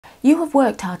You have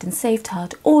worked hard and saved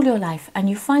hard all your life, and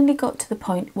you finally got to the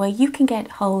point where you can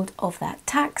get hold of that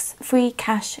tax-free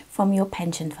cash from your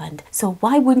pension fund. So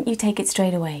why wouldn't you take it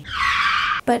straight away?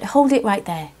 But hold it right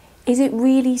there. Is it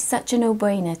really such a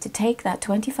no-brainer to take that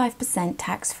 25%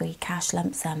 tax-free cash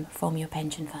lump sum from your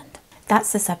pension fund?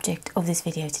 That's the subject of this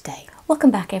video today. Welcome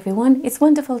back everyone. It's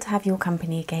wonderful to have your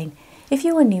company again. If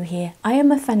you are new here, I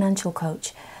am a financial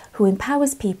coach who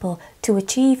empowers people to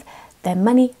achieve their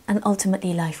money and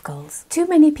ultimately life goals. Too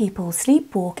many people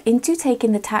sleepwalk into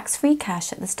taking the tax-free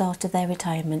cash at the start of their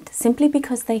retirement simply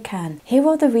because they can. Here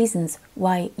are the reasons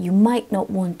why you might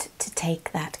not want to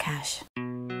take that cash.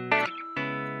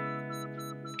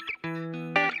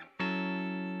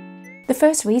 The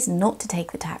first reason not to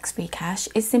take the tax-free cash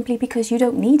is simply because you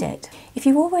don't need it. If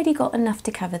you've already got enough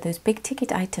to cover those big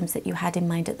ticket items that you had in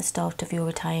mind at the start of your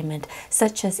retirement,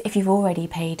 such as if you've already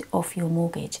paid off your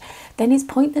mortgage, then it's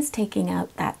pointless taking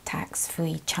out that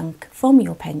tax-free chunk from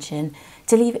your pension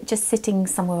to leave it just sitting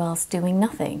somewhere else doing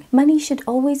nothing. Money should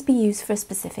always be used for a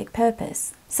specific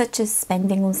purpose, such as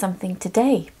spending on something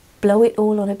today. Blow it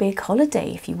all on a big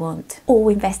holiday if you want,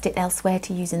 or invest it elsewhere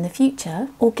to use in the future,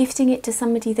 or gifting it to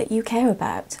somebody that you care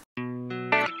about.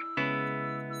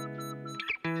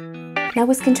 Now,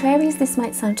 as contrary as this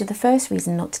might sound to the first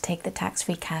reason not to take the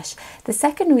tax-free cash, the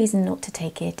second reason not to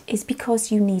take it is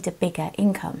because you need a bigger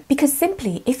income. Because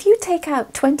simply, if you take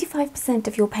out 25%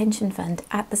 of your pension fund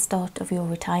at the start of your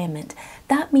retirement,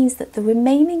 that means that the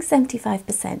remaining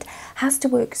 75% has to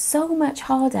work so much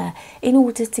harder in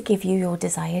order to give you your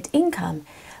desired income.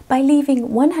 By leaving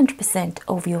 100%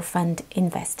 of your fund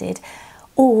invested,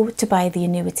 or to buy the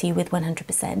annuity with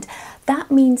 100%, that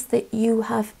means that you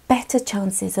have better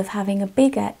chances of having a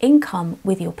bigger income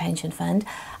with your pension fund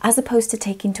as opposed to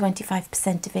taking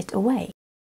 25% of it away.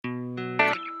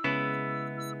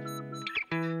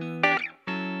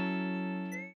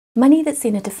 Money that's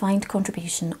in a defined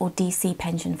contribution or DC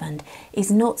pension fund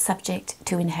is not subject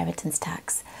to inheritance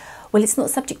tax. Well, it's not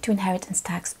subject to inheritance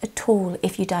tax at all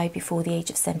if you die before the age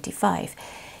of 75.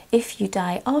 If you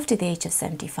die after the age of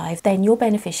 75, then your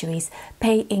beneficiaries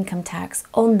pay income tax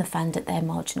on the fund at their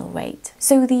marginal rate.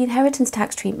 So the inheritance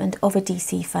tax treatment of a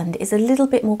DC fund is a little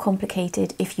bit more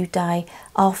complicated if you die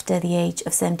after the age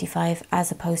of 75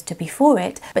 as opposed to before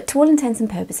it, but to all intents and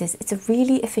purposes, it's a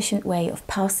really efficient way of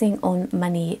passing on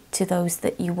money to those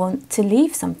that you want to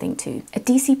leave something to. A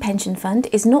DC pension fund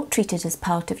is not treated as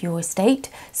part of your estate,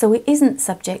 so it isn't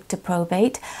subject to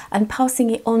probate, and passing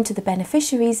it on to the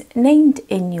beneficiaries named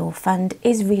in your fund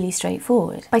is really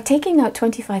straightforward. By taking out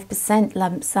 25%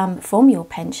 lump sum from your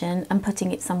pension and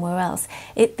putting it somewhere else,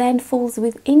 it then falls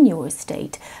within your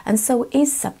estate and so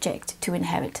is subject to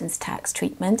inheritance tax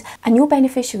treatment, and your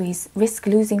beneficiaries risk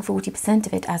losing 40%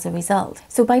 of it as a result.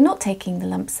 So by not taking the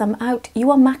lump sum out, you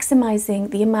are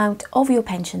maximising the amount of your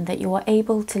pension that you are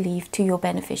able to leave to your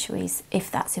beneficiaries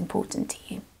if that's important to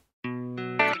you.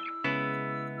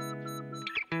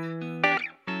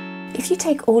 If you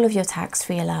take all of your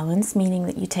tax-free allowance, meaning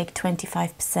that you take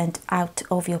 25% out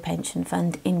of your pension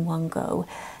fund in one go,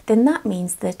 then that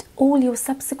means that all your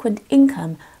subsequent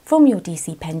income from your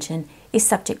DC pension is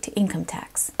subject to income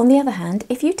tax. On the other hand,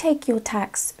 if you take your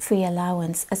tax-free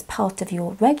allowance as part of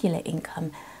your regular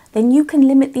income, then you can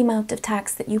limit the amount of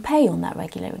tax that you pay on that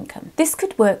regular income. This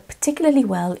could work particularly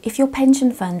well if your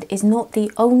pension fund is not the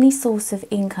only source of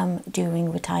income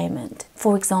during retirement.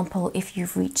 For example, if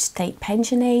you've reached state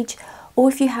pension age, or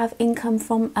if you have income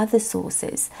from other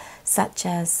sources, such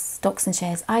as stocks and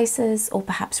shares ISAs, or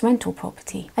perhaps rental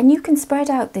property. And you can spread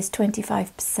out this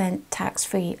 25%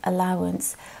 tax-free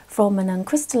allowance from an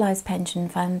uncrystallised pension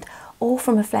fund or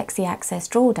from a flexi access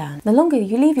drawdown. The longer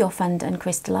you leave your fund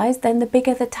uncrystallised, then the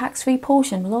bigger the tax-free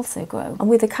portion will also grow. And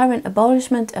with the current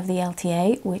abolishment of the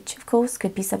LTA, which of course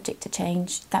could be subject to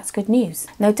change, that's good news.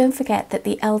 Now don't forget that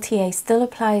the LTA still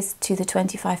applies to the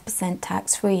 25%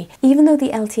 tax-free. Even though the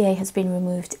LTA has been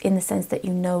removed in the sense that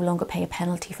you no longer pay a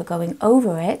penalty for going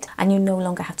over it, and you no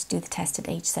longer have to do the test at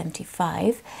age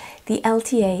 75, the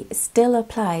LTA still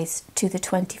applies to the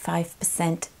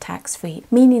 25% tax-free,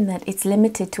 meaning that it's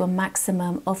limited to a maximum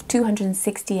of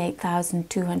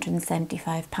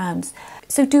 £268,275.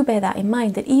 So do bear that in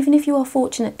mind, that even if you are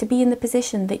fortunate to be in the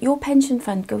position that your pension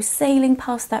fund goes sailing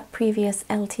past that previous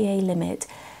LTA limit,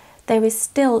 there is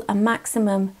still a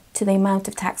maximum to the amount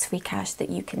of tax-free cash that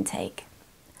you can take.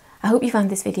 I hope you found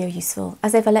this video useful.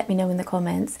 As ever, let me know in the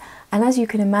comments. And as you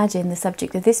can imagine, the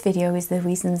subject of this video is the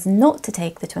reasons not to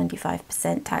take the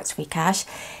 25% tax-free cash.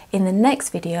 In the next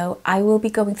video, I will be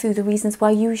going through the reasons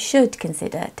why you should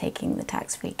consider taking the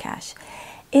tax-free cash.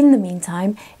 In the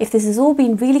meantime, if this has all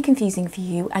been really confusing for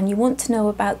you and you want to know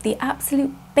about the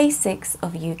absolute basics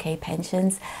of UK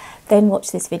pensions, then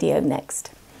watch this video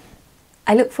next.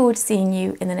 I look forward to seeing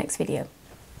you in the next video.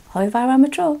 Ha det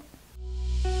bra.